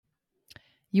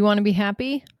You want to be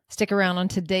happy? Stick around. On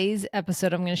today's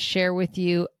episode, I'm going to share with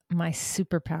you my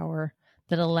superpower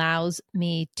that allows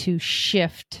me to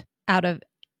shift out of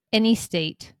any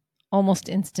state almost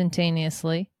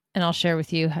instantaneously. And I'll share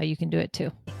with you how you can do it too.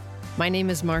 My name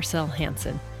is Marcell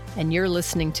Hansen, and you're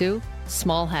listening to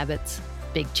Small Habits,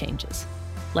 Big Changes.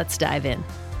 Let's dive in.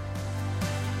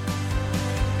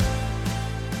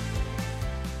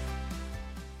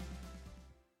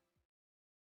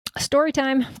 Story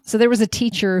time. So there was a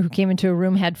teacher who came into a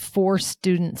room, had 4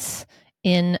 students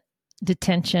in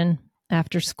detention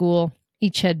after school.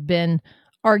 Each had been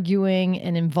arguing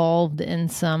and involved in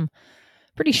some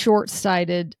pretty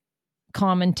short-sighted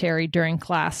commentary during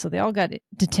class. So they all got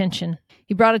detention.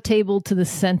 He brought a table to the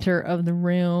center of the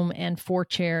room and 4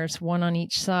 chairs, one on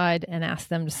each side, and asked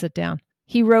them to sit down.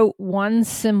 He wrote one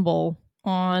symbol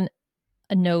on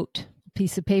a note,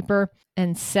 piece of paper,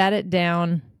 and sat it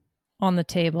down on the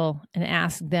table and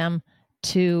asked them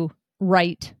to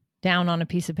write down on a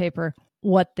piece of paper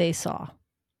what they saw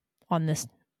on this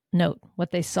note,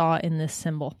 what they saw in this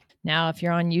symbol. Now, if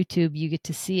you're on YouTube, you get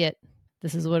to see it.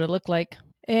 This is what it looked like.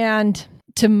 And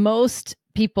to most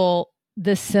people,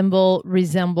 this symbol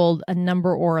resembled a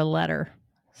number or a letter.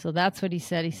 So that's what he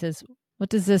said. He says, what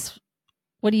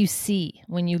do you see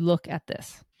when you look at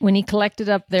this? When he collected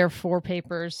up their 4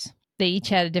 papers, they each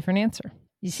had a different answer.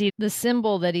 You see, the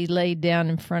symbol that he laid down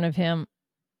in front of him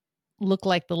looked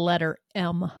like the letter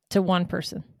M to one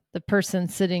person. The person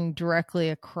sitting directly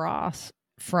across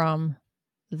from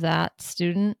that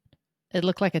student, it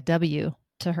looked like a W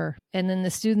to her. And then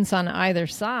the students on either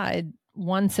side,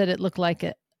 one said it looked like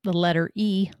the letter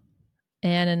E,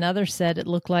 and another said it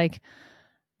looked like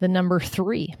the number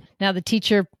 3. Now, the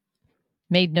teacher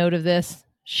made note of this,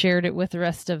 shared it with the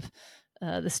rest of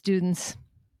the students,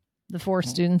 the 4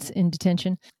 students in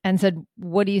detention, and said,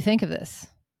 what do you think of this?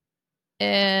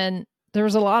 And there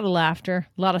was a lot of laughter,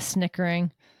 a lot of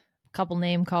snickering, a couple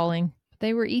name calling.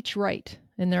 They were each right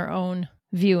in their own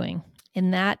viewing.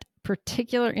 In that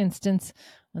particular instance,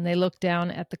 when they looked down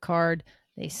at the card,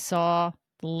 they saw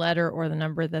the letter or the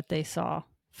number that they saw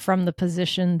from the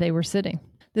position they were sitting.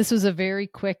 This was a very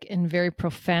quick and very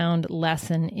profound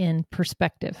lesson in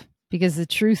perspective, because the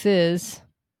truth is,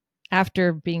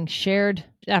 after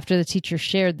the teacher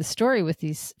shared the story with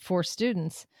these 4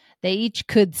 students, they each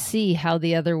could see how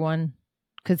the other one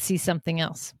could see something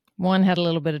else. One had a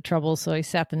little bit of trouble, so he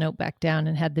sat the note back down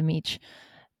and had them each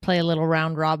play a little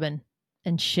round robin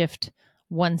and shift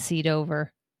one seat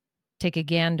over, take a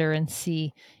gander and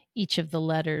see each of the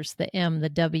letters, the M, the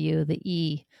W, the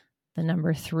E, the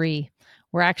number 3,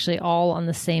 were actually all on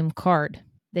the same card.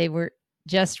 They were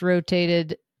just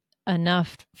rotated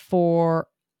enough for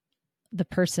the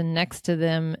person next to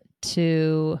them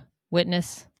to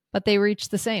witness, but they were each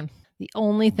the same. The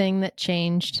only thing that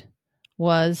changed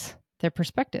was their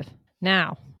perspective.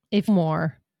 Now, if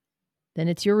more, then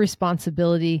it's your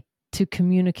responsibility to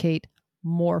communicate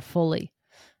more fully.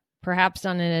 Perhaps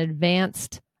on an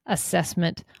advanced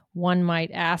assessment, one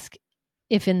might ask,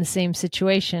 if in the same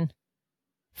situation,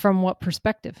 from what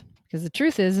perspective? Because the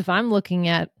truth is, if I'm looking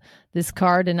at this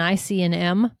card and I see an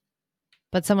M,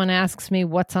 but someone asks me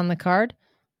what's on the card,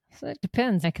 so it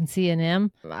depends. I can see an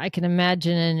M. I can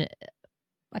imagine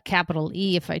a capital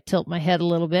E if I tilt my head a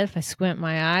little bit. If I squint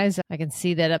my eyes, I can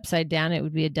see that upside down it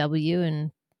would be a W.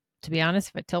 And to be honest,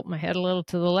 if I tilt my head a little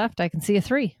to the left, I can see a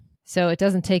 3. So it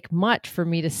doesn't take much for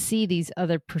me to see these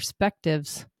other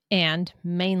perspectives. And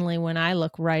mainly when I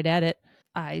look right at it,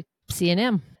 I see an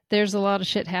M. There's a lot of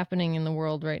shit happening in the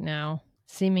world right now,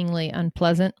 seemingly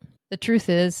unpleasant. The truth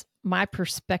is, my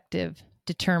perspective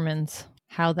determines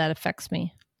how that affects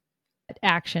me, what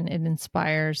action it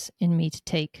inspires in me to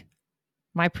take.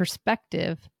 My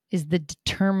perspective is the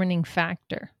determining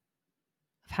factor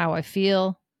of how I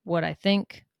feel, what I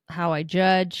think, how I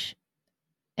judge,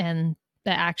 and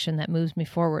the action that moves me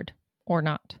forward or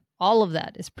not. All of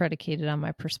that is predicated on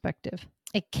my perspective.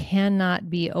 It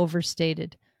cannot be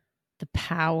overstated, the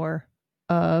power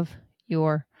of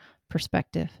your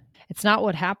perspective. It's not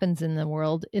what happens in the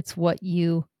world, it's what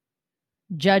you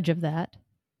judge of that.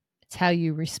 It's how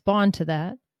you respond to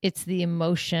that. It's the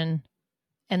emotion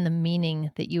and the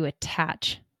meaning that you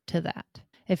attach to that.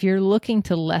 If you're looking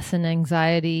to lessen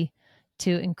anxiety,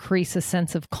 to increase a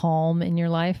sense of calm in your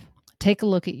life, take a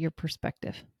look at your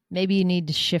perspective. Maybe you need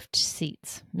to shift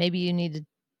seats. Maybe you need to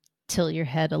tilt your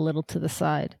head a little to the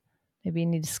side. Maybe you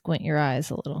need to squint your eyes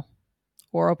a little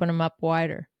or open them up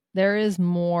wider. There is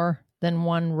more than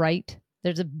one right.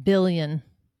 There's a billion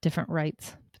different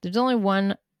rights. But there's only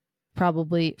one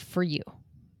probably for you.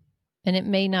 And it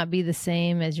may not be the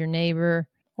same as your neighbor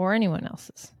or anyone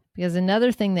else's. Because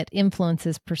another thing that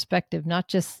influences perspective, not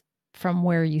just from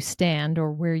where you stand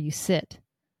or where you sit,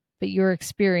 but your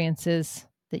experiences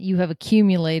that you have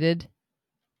accumulated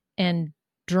and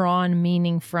drawn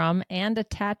meaning from and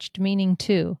attached meaning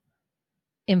to,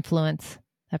 influence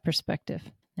that perspective.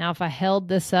 Now, if I held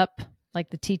this up like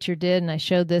the teacher did and I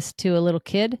showed this to a little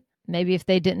kid, maybe if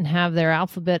they didn't have their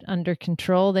alphabet under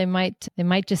control, they might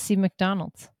just see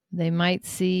McDonald's. They might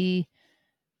see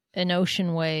an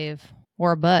ocean wave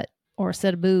or a butt or a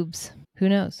set of boobs. Who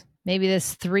knows? Maybe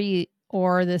this 3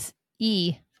 or this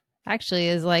E actually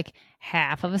is like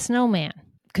half of a snowman.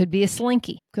 Could be a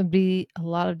slinky. Could be a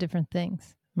lot of different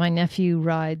things. My nephew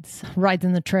rides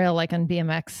in the trail like on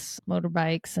BMX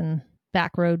motorbikes and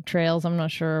back road trails. I'm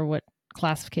not sure what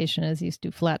classification is. He used to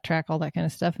do flat track, all that kind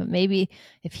of stuff. But maybe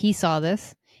if he saw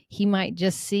this, he might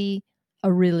just see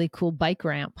a really cool bike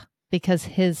ramp because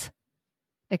his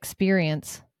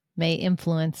experience may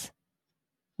influence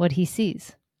what he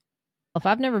sees. If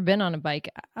I've never been on a bike,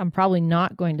 I'm probably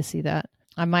not going to see that.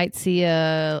 I might see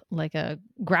a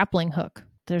grappling hook.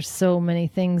 There's so many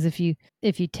things. If you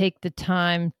take the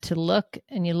time to look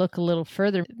and you look a little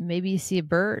further, maybe you see a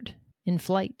bird in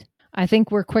flight. I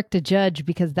think we're quick to judge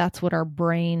because that's what our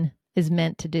brain is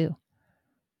meant to do.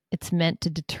 It's meant to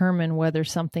determine whether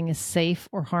something is safe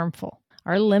or harmful.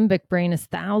 Our limbic brain is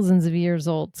thousands of years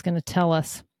old. It's going to tell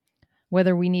us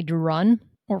whether we need to run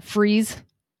or freeze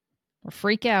or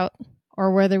freak out,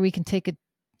 or whether we can take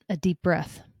a deep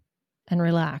breath and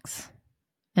relax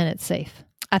and it's safe.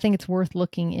 I think it's worth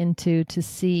looking into to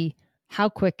see how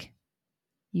quick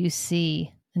you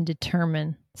see and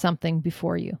determine something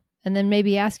before you. And then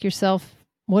maybe ask yourself,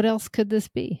 what else could this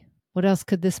be? What else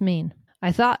could this mean?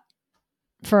 I thought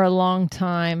for a long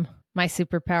time, my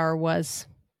superpower was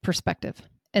perspective.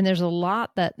 And there's a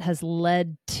lot that has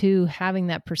led to having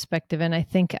that perspective. And I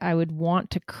think I would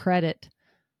want to credit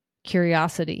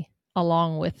curiosity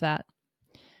along with that.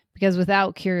 Because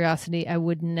without curiosity, I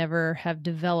would never have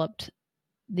developed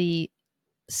the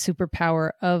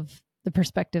superpower of the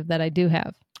perspective that I do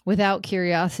have. Without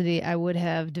curiosity, I would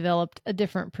have developed a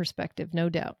different perspective, no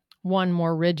doubt. One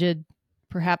more rigid,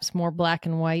 perhaps more black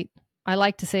and white. I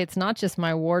like to say it's not just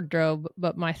my wardrobe,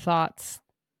 but my thoughts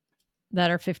that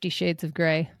are 50 shades of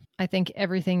gray. I think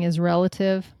everything is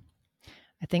relative.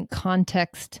 I think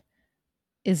context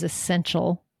is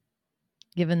essential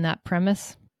given that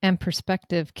premise, and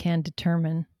perspective can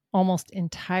determine almost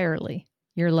entirely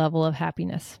your level of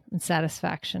happiness and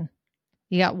satisfaction.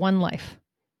 You got one life,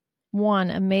 one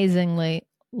amazingly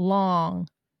long,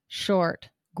 short,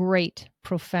 great,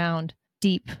 profound,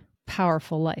 deep,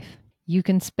 powerful life. You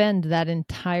can spend that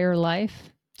entire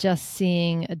life just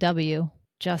seeing a W,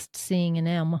 just seeing an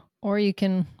M, or you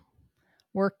can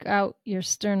work out your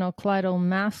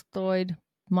sternocleidomastoid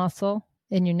muscle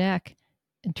in your neck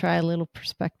and try a little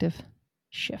perspective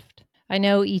shift. I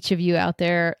know each of you out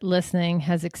there listening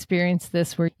has experienced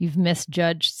this where you've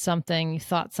misjudged something, you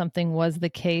thought something was the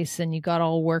case, and you got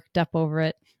all worked up over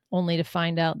it, only to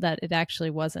find out that it actually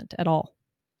wasn't at all,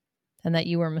 and that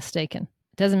you were mistaken.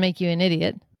 It doesn't make you an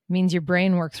idiot. It means your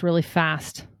brain works really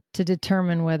fast to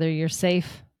determine whether you're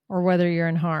safe or whether you're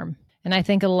in harm. And I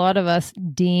think a lot of us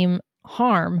deem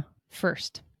harm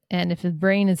first. And if the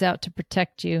brain is out to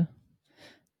protect you,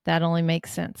 that only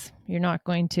makes sense. You're not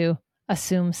going to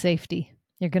assume safety.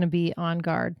 You're going to be on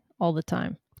guard all the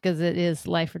time because it is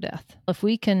life or death. If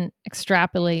we can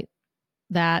extrapolate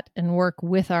that and work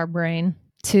with our brain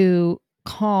to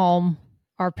calm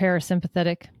our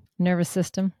parasympathetic nervous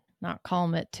system, not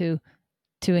calm it, to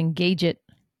engage it,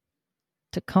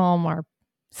 to calm our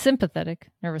sympathetic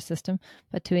nervous system,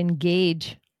 but to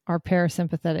engage our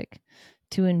parasympathetic,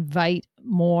 to invite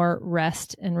more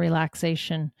rest and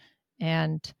relaxation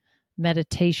and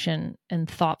meditation and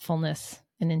thoughtfulness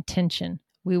and intention.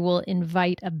 We will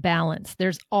invite a balance.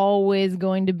 There's always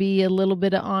going to be a little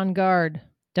bit of on guard.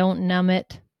 Don't numb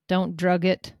it. Don't drug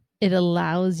it. It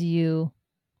allows you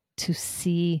to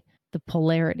see the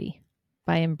polarity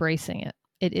by embracing it.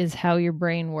 It is how your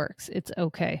brain works. It's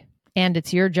okay. And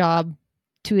it's your job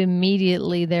to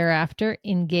immediately thereafter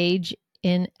engage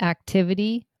in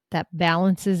activity that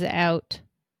balances out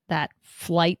that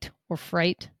flight or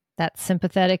fright, that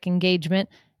sympathetic engagement.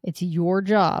 It's your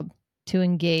job to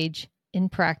engage in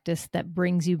practice that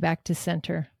brings you back to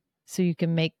center so you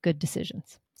can make good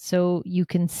decisions, so you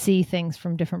can see things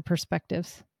from different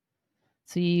perspectives,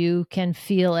 so you can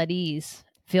feel at ease,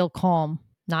 feel calm,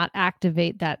 not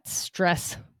activate that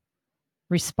stress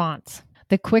response.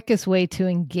 The quickest way to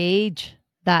engage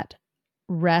that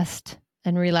rest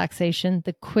and relaxation,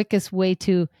 the quickest way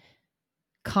to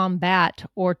combat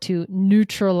or to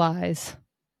neutralize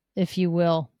if you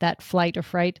will, that flight or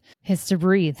fright, is to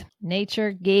breathe.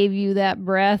 Nature gave you that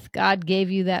breath. God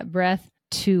gave you that breath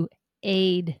to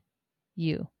aid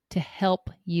you, to help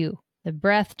you. The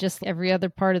breath, just like every other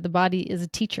part of the body, is a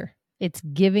teacher. It's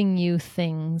giving you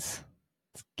things.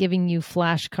 It's giving you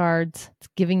flashcards. It's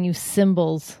giving you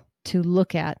symbols to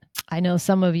look at. I know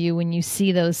some of you, when you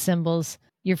see those symbols,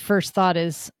 your first thought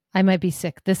is, I might be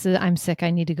sick. I'm sick.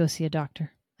 I need to go see a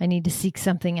doctor. I need to seek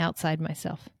something outside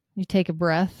myself. You take a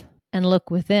breath and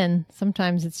look within.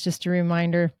 Sometimes it's just a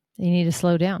reminder that you need to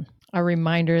slow down, a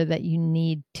reminder that you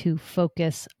need to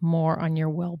focus more on your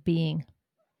well-being,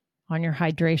 on your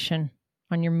hydration,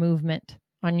 on your movement,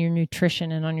 on your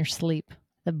nutrition, and on your sleep.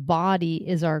 The body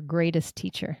is our greatest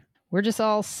teacher. We're just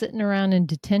all sitting around in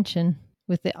detention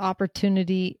with the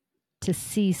opportunity to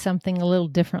see something a little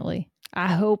differently. I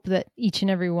hope that each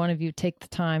and every one of you take the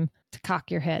time to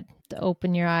cock your head, to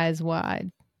open your eyes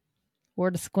wide, or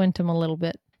to squint them a little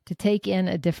bit, to take in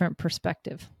a different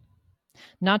perspective,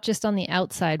 not just on the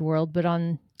outside world, but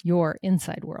on your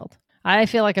inside world. I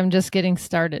feel like I'm just getting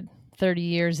started 30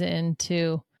 years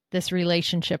into this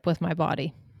relationship with my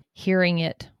body, hearing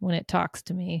it when it talks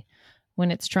to me,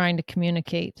 when it's trying to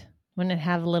communicate, when it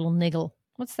has a little niggle.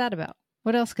 What's that about?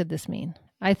 What else could this mean?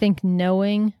 I think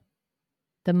knowing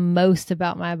the most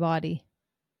about my body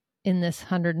in this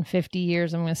 150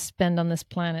 years I'm going to spend on this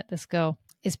planet, this go,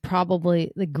 is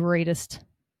probably the greatest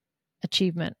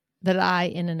achievement that I,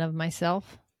 in and of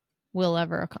myself, will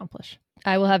ever accomplish.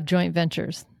 I will have joint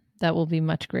ventures that will be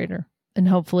much greater. And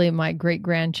hopefully my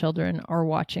great-grandchildren are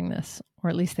watching this, or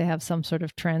at least they have some sort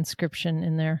of transcription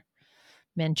in their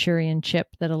Manchurian chip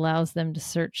that allows them to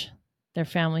search their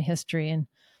family history, and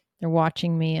they're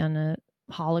watching me on a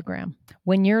hologram.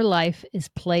 When your life is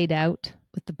played out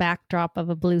with the backdrop of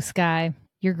a blue sky,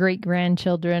 your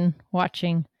great-grandchildren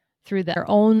watching through their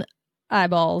own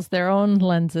eyeballs, their own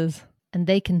lenses, and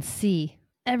they can see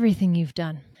everything you've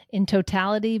done in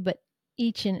totality, but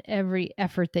each and every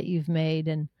effort that you've made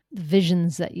and the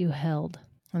visions that you held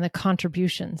and the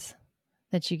contributions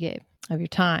that you gave of your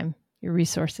time, your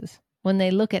resources. When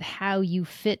they look at how you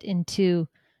fit into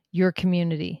your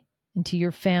community, into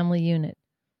your family unit,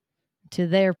 to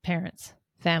their parents'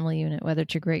 family unit, whether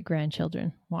it's your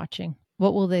great-grandchildren watching,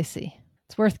 what will they see?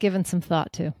 It's worth giving some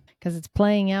thought to, because it's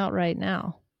playing out right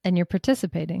now and you're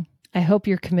participating. I hope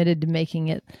you're committed to making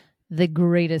it the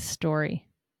greatest story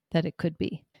that it could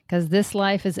be, because this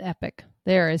life is epic.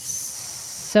 There is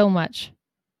so much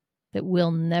that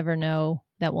we'll never know,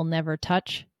 that we'll never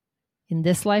touch in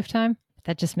this lifetime.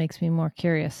 That just makes me more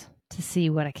curious to see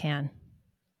what I can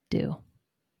do,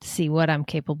 to see what I'm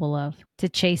capable of, to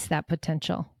chase that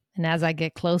potential. And as I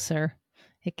get closer,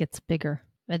 it gets bigger.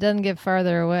 It doesn't get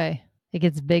farther away. It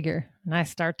gets bigger. And I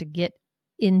start to get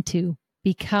into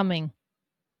becoming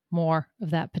more of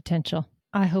that potential.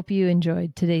 I hope you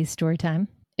enjoyed today's story time.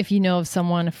 If you know of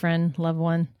someone, a friend, loved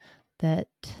one that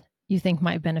you think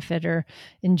might benefit or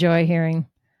enjoy hearing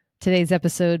today's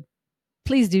episode,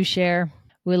 please do share.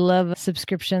 We love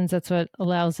subscriptions. That's what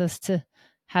allows us to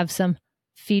have some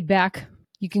feedback.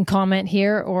 You can comment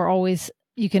here, or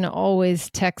you can always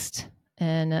text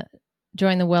and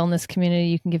join the wellness community.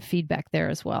 You can give feedback there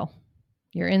as well.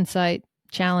 Your insight,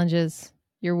 challenges,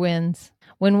 your wins.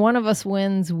 When one of us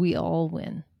wins, we all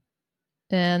win.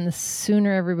 And the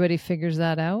sooner everybody figures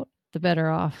that out, the better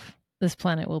off this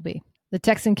planet will be. The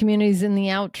Texan community is in the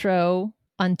outro.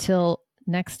 Until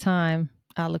next time,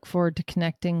 I look forward to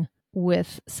connecting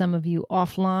with some of you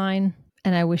offline,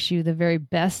 and I wish you the very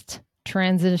best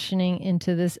transitioning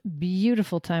into this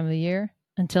beautiful time of the year.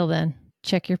 Until then,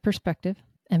 check your perspective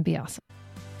and be awesome.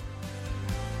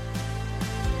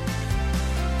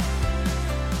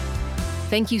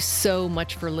 Thank you so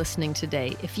much for listening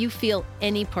today. If you feel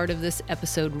any part of this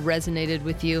episode resonated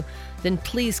with you, then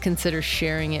please consider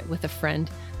sharing it with a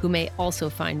friend who may also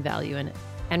find value in it.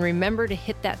 And remember to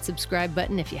hit that subscribe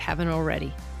button if you haven't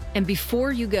already. And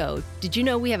before you go, did you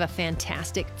know we have a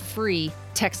fantastic free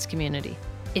text community?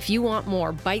 If you want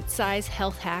more bite-sized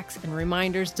health hacks and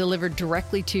reminders delivered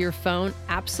directly to your phone,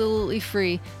 absolutely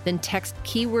free, then text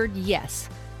keyword YES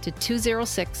to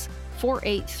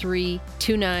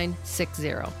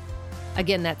 206-483-2960.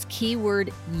 Again, that's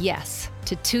keyword YES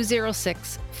to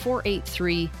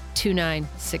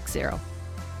 206-483-2960.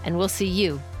 And we'll see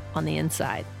you on the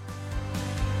inside.